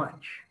get too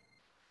much.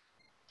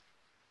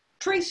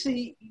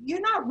 Tracy, you're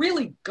not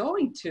really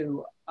going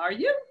to, are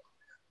you?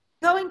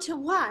 Going to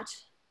what?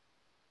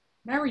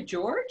 Marry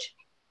George?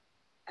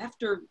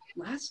 After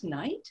last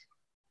night?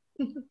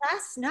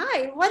 Last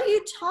night? What are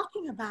you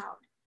talking about?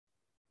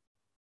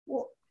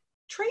 Well,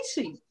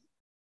 Tracy,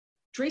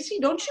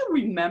 don't you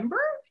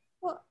remember?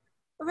 Well,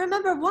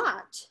 remember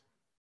what?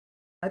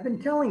 I've been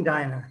telling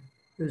Dinah.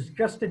 It was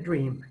just a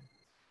dream.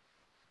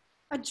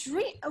 A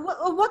dream?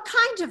 What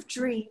kind of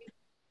dream?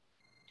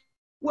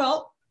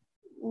 Well,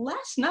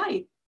 last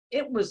night,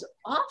 it was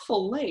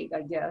awful late,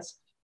 I guess.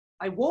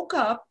 I woke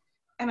up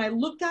and I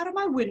looked out of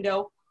my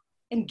window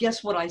and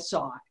guess what I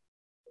saw?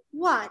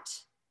 What?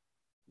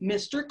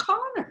 Mr.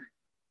 Connor.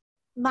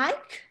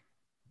 Mike?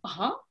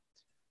 Uh-huh.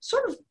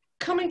 Sort of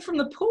coming from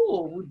the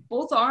pool with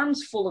both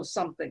arms full of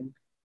something.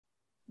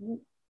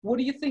 What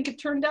do you think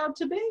it turned out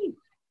to be?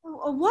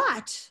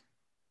 What?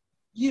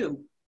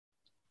 You.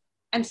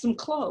 And some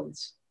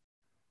clothes.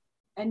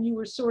 And you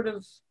were sort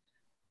of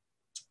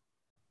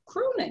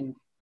crooning.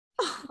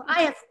 Oh,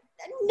 I have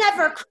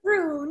never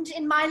crooned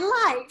in my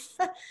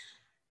life.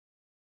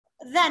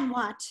 Then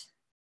what?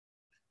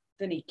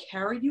 Then he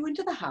carried you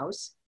into the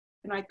house,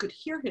 and I could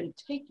hear him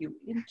take you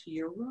into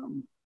your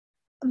room.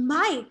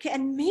 Mike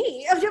and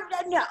me?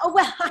 No,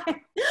 well,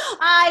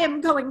 I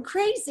am going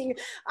crazy.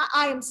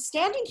 I am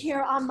standing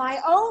here on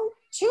my own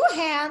two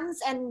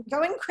hands and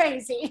going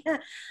crazy.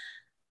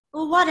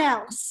 What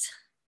else?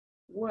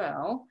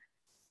 Well,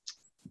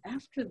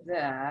 after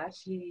that,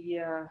 he,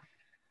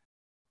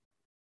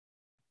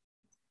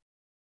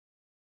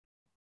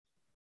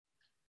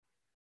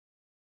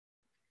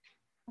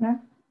 No?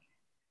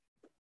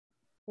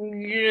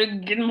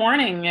 Good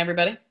morning,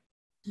 everybody.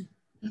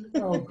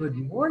 Oh, good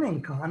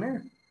morning,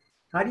 Connor.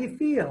 How do you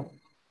feel?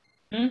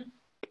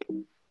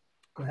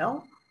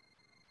 Well?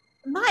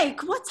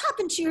 Mike, what's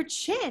happened to your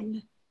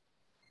chin?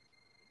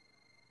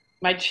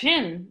 My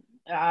chin?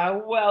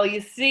 Well, you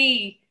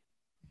see...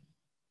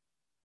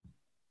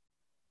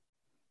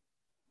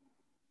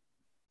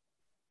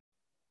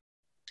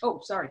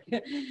 Oh, sorry.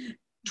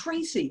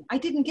 Tracy, I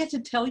didn't get to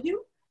tell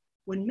you.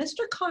 When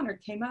Mr. Connor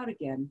came out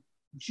again,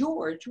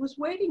 George was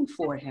waiting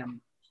for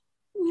him.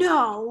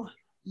 No.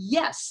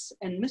 Yes,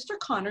 and Mr.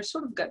 Connor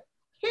sort of got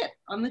hit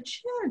on the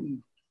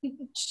chin.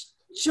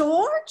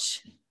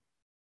 George?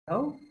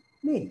 Oh,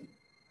 me.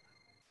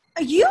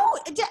 You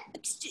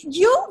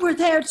were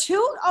there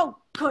too? Oh,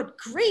 good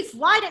grief!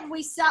 Why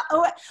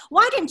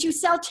didn't you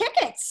sell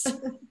tickets?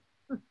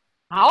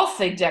 I'll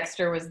say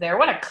Dexter was there.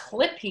 What a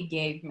clip he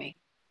gave me.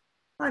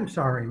 I'm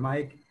sorry,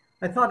 Mike.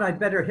 I thought I'd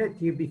better hit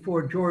you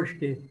before George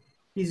did.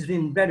 He's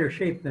in better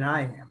shape than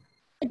I am.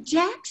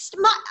 Dex?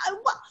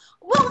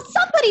 Will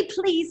somebody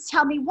please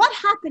tell me what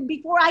happened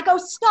before I go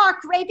stark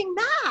raving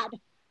mad?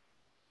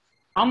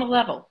 On the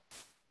level.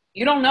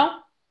 You don't know?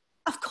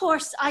 Of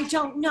course I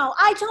don't know.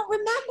 I don't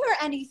remember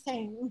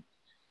anything.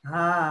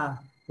 Ah,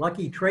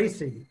 lucky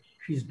Tracy.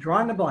 She's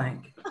drawn a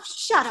blank. Oh,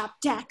 shut up,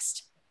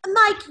 Dex.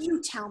 Mike,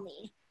 you tell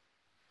me.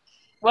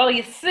 Well,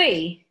 you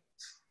see...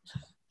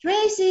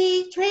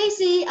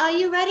 Tracy, are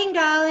you ready,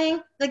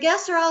 darling? The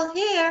guests are all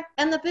here,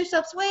 and the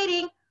bishop's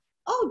waiting.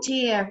 Oh,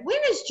 dear,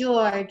 where is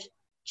George?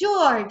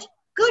 George,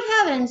 good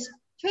heavens.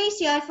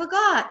 Tracy, I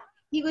forgot.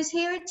 He was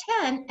here at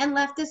 10 and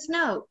left this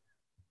note.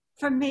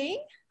 For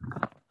me?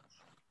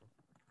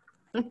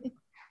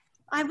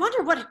 I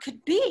wonder what it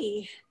could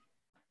be.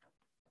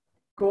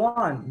 Go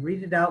on,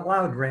 read it out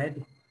loud,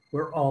 Red.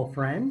 We're all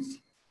friends.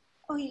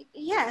 Oh,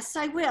 yes,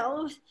 I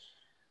will.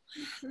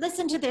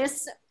 Listen to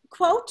this.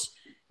 Quote,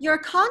 your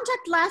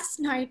conduct last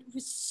night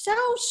was so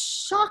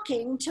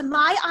shocking to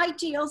my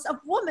ideals of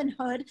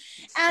womanhood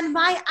and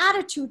my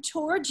attitude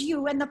toward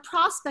you and the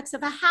prospects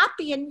of a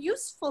happy and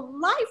useful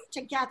life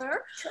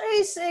together.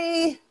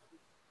 Tracy.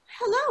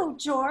 Hello,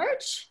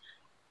 George.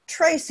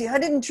 Tracy, I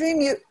didn't dream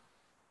you.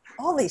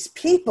 All these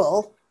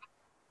people.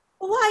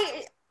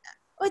 Why,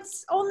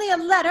 it's only a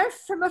letter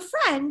from a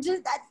friend.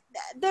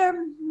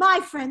 They're my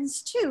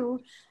friends,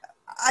 too.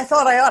 I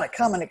thought I ought to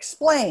come and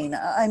explain.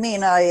 I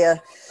mean, Oh,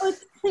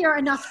 it's clear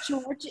enough,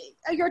 George.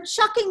 You're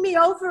chucking me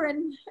over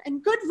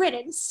and good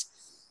riddance.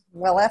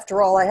 Well,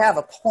 after all, I have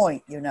a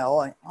point, you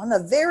know. On the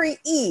very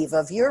eve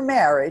of your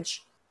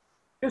marriage.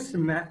 Just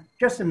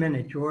a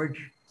minute,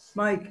 George.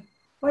 Mike,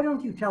 why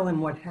don't you tell him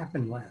what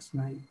happened last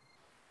night?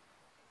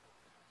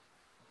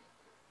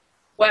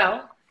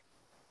 Well,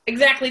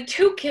 exactly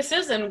 2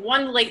 kisses and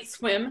 1 late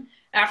swim,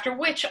 after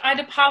which I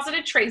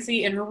deposited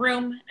Tracy in her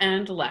room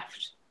and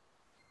left.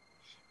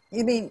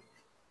 You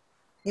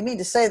mean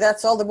to say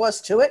that's all there was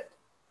to it?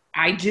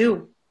 I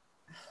do.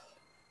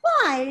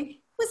 Why?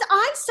 Was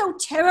I so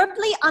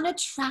terribly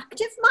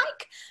unattractive,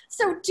 Mike?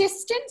 So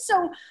distant,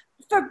 so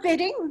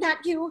forbidding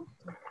that you...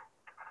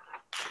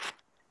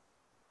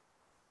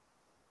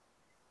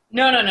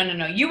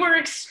 No. You were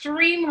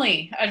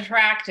extremely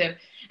attractive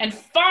and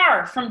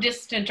far from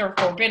distant or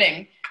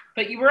forbidding,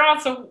 but you were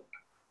also,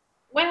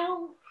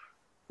 well...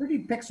 Pretty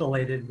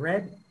pixelated,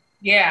 Red.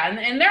 Yeah,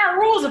 and there are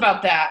rules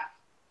about that.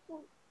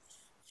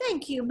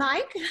 Thank you,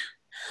 Mike.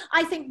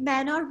 I think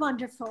men are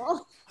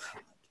wonderful.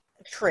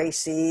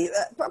 Tracy,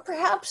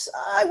 perhaps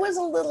I was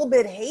a little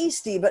bit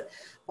hasty, but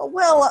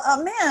well,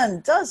 a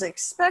man does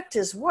expect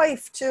his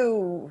wife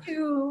to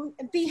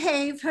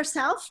behave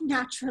herself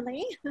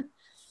naturally.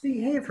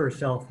 Behave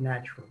herself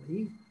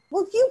naturally.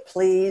 Will you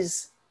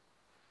please?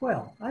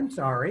 Well, I'm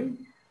sorry.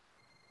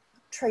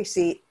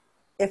 Tracy,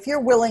 if you're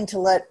willing to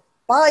let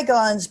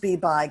bygones be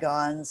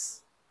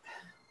bygones,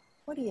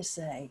 what do you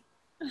say?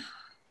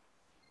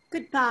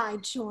 Goodbye,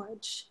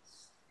 George.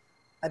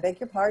 I beg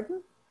your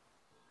pardon?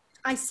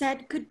 I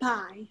said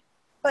goodbye.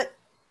 But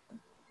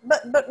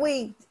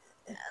we...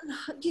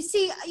 You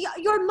see,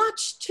 you're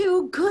much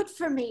too good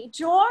for me,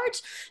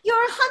 George. You're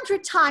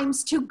 100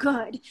 times too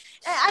good. And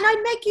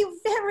I'd make you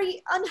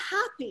very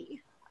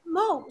unhappy.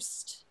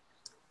 Most.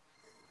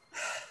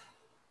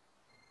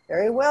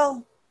 Very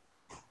well.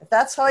 If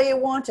that's how you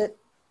want it,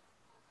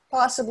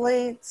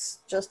 possibly it's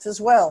just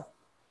as well.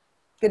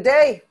 Good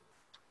day.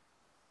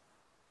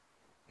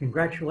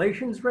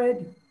 Congratulations,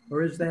 Red?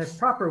 Or is that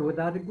proper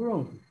without a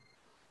groom?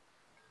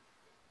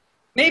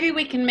 Maybe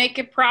we can make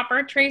it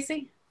proper,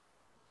 Tracy?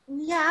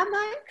 Yeah,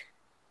 Mike?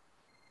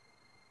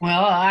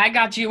 Well, I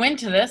got you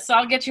into this, so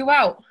I'll get you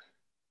out.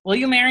 Will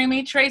you marry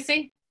me,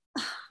 Tracy?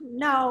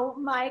 No,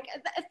 Mike.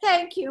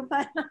 Thank you,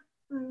 but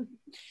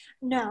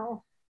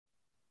no.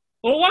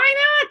 Well, why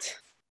not?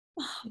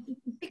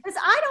 Because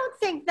I don't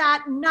think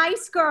that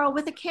nice girl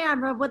with a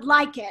camera would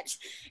like it.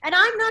 And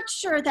I'm not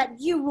sure that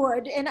you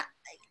would. And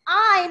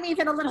I'm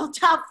even a little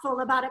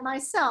doubtful about it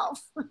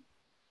myself.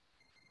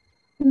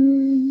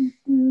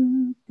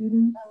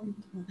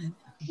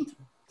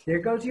 There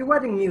goes your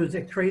wedding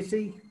music,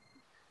 Tracy.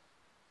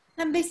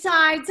 And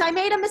besides, I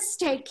made a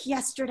mistake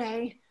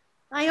yesterday.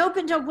 I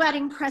opened a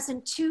wedding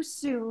present too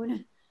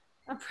soon.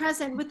 A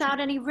present without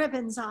any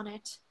ribbons on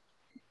it.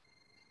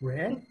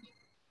 Red?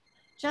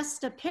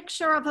 Just a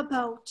picture of a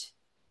boat.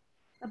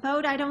 A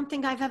boat I don't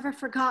think I've ever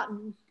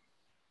forgotten.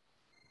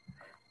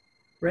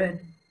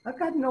 Red, I've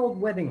got an old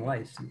wedding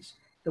license.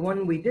 The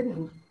one we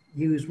didn't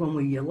use when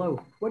we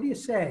eloped. What do you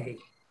say?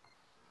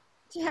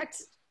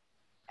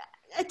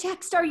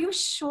 Text, are you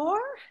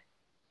sure?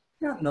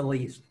 Not in the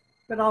least,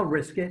 but I'll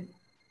risk it.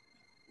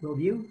 Will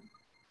you?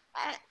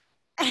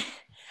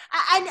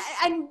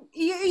 And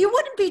you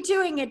wouldn't be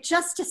doing it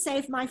just to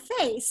save my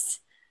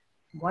face.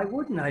 Why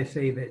wouldn't I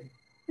save it?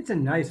 It's a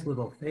nice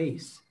little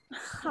face.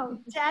 Oh,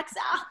 Dex,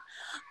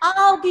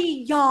 I'll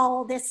be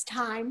y'all this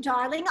time,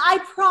 darling. I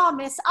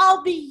promise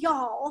I'll be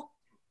y'all.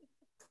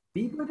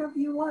 Be whatever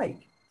you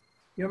like.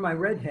 You're my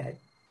redhead.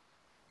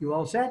 You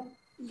all set?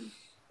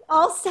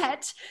 All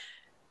set.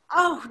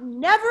 Oh,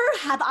 never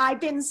have I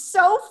been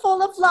so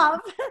full of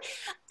love.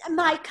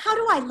 Mike, how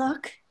do I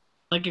look?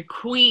 Like a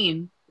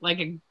queen, like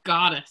a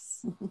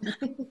goddess.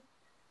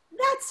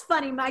 That's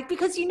funny, Mike,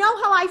 because you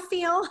know how I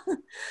feel?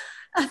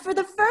 For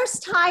the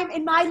first time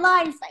in my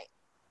life,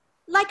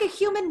 like a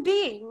human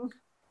being.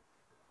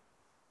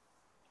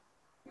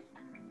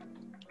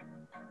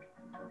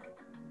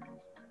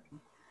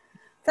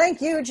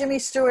 Thank you, Jimmy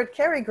Stewart,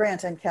 Cary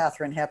Grant, and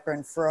Katherine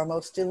Hepburn for a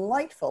most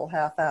delightful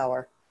half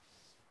hour.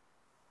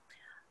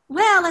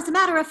 Well, as a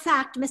matter of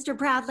fact, Mr.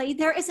 Bradley,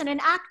 there isn't an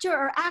actor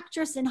or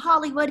actress in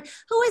Hollywood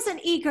who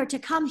isn't eager to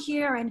come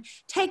here and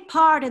take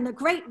part in the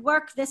great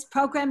work this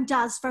program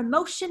does for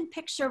Motion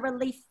Picture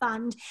Relief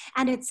Fund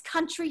and its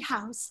country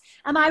house.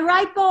 Am I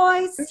right,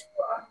 boys?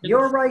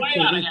 You're right,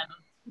 Katie.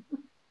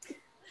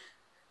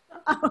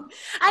 Oh,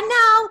 and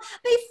now,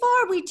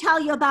 before we tell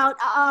you about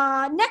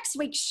next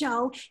week's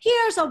show,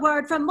 here's a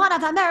word from one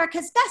of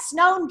America's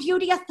best-known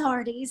beauty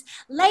authorities,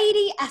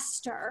 Lady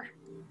Esther.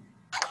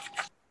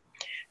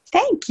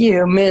 Thank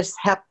you, Miss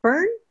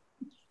Hepburn.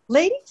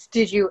 Ladies,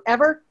 did you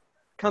ever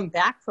come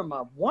back from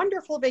a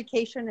wonderful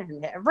vacation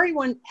and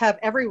have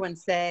everyone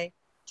say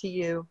to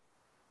you,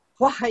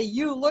 "Why,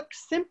 you look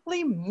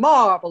simply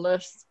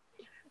marvelous,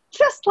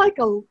 just like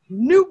a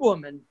new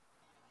woman,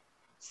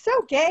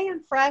 so gay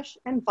and fresh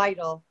and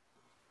vital"?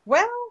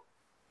 Well,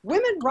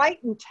 women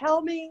write and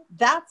tell me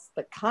that's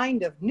the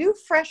kind of new,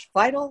 fresh,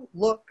 vital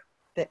look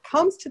that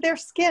comes to their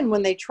skin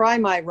when they try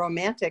my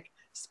romantic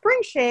spring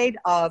shade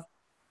of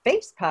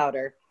face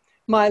powder,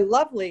 my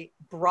lovely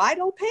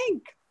bridal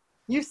pink.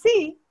 You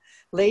see,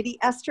 Lady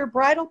Esther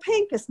Bridal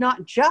Pink is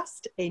not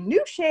just a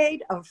new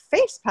shade of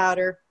face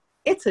powder,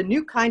 it's a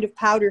new kind of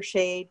powder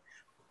shade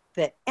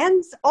that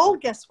ends all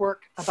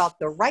guesswork about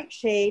the right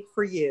shade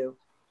for you.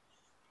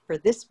 For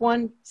this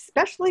one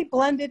specially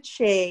blended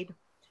shade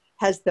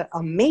has the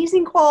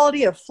amazing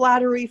quality of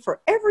flattery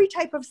for every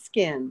type of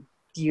skin.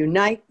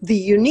 The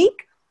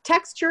unique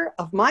texture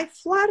of my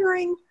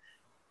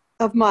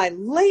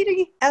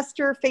Lady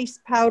Esther face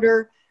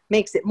powder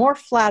makes it more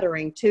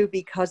flattering too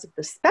because of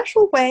the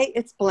special way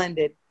it's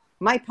blended.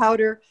 My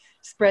powder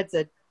spreads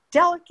a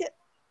delicate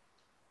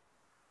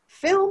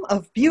film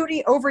of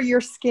beauty over your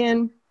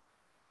skin,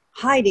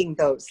 hiding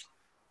those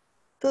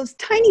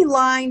tiny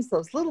lines,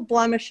 those little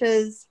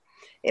blemishes.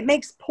 It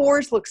makes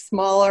pores look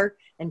smaller,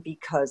 and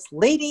because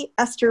Lady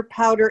Esther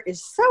powder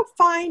is so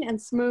fine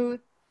and smooth,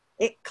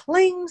 it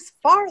clings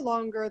far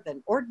longer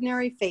than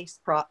ordinary face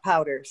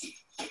powders.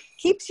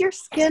 keeps your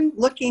skin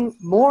looking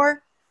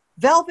more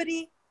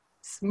velvety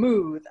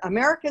smooth.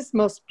 America's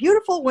most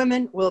beautiful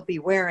women will be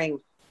wearing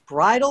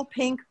bridal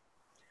pink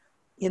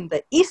in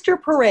the Easter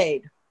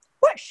parade.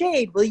 What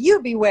shade will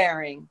you be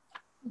wearing?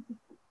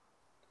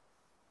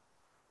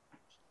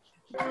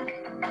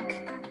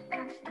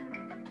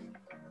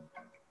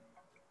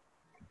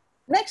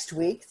 Next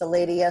week, the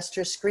Lady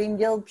Esther Screen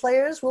Guild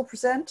players will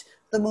present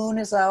The Moon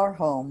is Our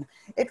Home.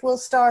 It will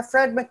star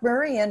Fred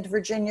McMurray and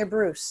Virginia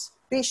Bruce.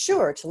 Be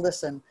sure to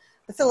listen.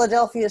 The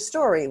Philadelphia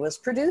story was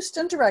produced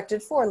and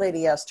directed for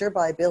Lady Esther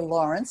by Bill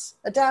Lawrence,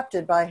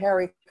 adapted by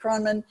Harry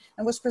Cronman,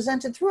 and was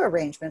presented through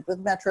arrangement with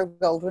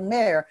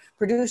Metro-Goldwyn-Mayer,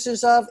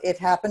 producers of It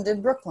Happened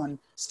in Brooklyn,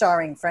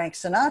 starring Frank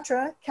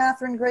Sinatra,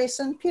 Katherine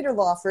Grayson, Peter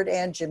Lawford,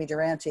 and Jimmy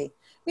Durante.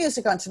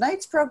 Music on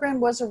tonight's program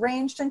was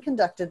arranged and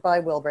conducted by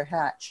Wilbur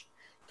Hatch.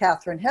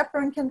 Katherine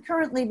Hepburn can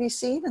currently be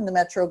seen in the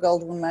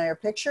Metro-Goldwyn-Mayer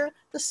picture,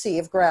 The Sea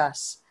of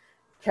Grass.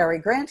 Cary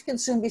Grant can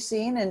soon be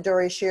seen in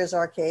Dory Shear's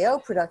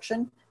RKO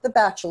production, The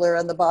Bachelor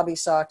and the Bobby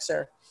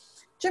Soxer.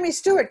 Jimmy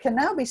Stewart can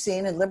now be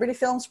seen in Liberty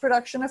Films'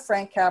 production of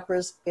Frank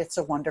Capra's It's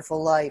a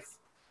Wonderful Life.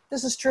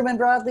 This is Truman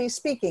Broadley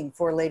speaking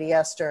for Lady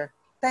Esther.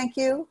 Thank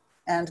you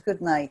and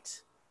good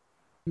night.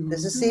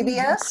 This is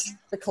CBS,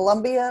 the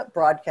Columbia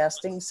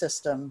Broadcasting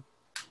System.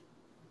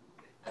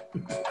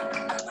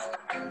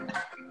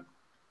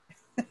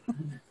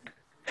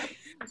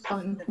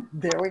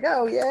 There we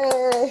go.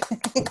 Yay.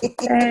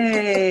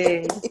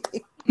 Hey.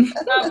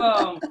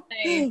 Bravo.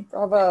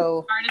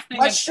 Bravo.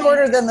 Much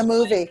shorter than the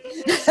movie.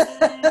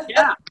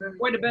 Yeah,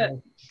 quite a bit.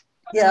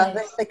 Yeah,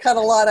 they cut a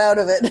lot out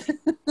of it.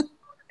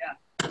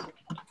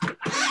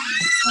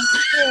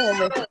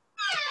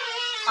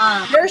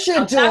 There's your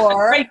That's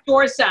door. a great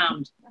door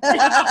sound.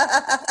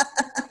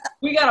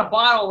 We got to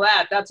bottle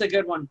that. That's a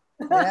good one.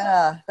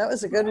 Yeah, that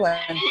was a good one.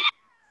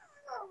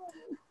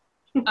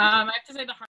 I have to say the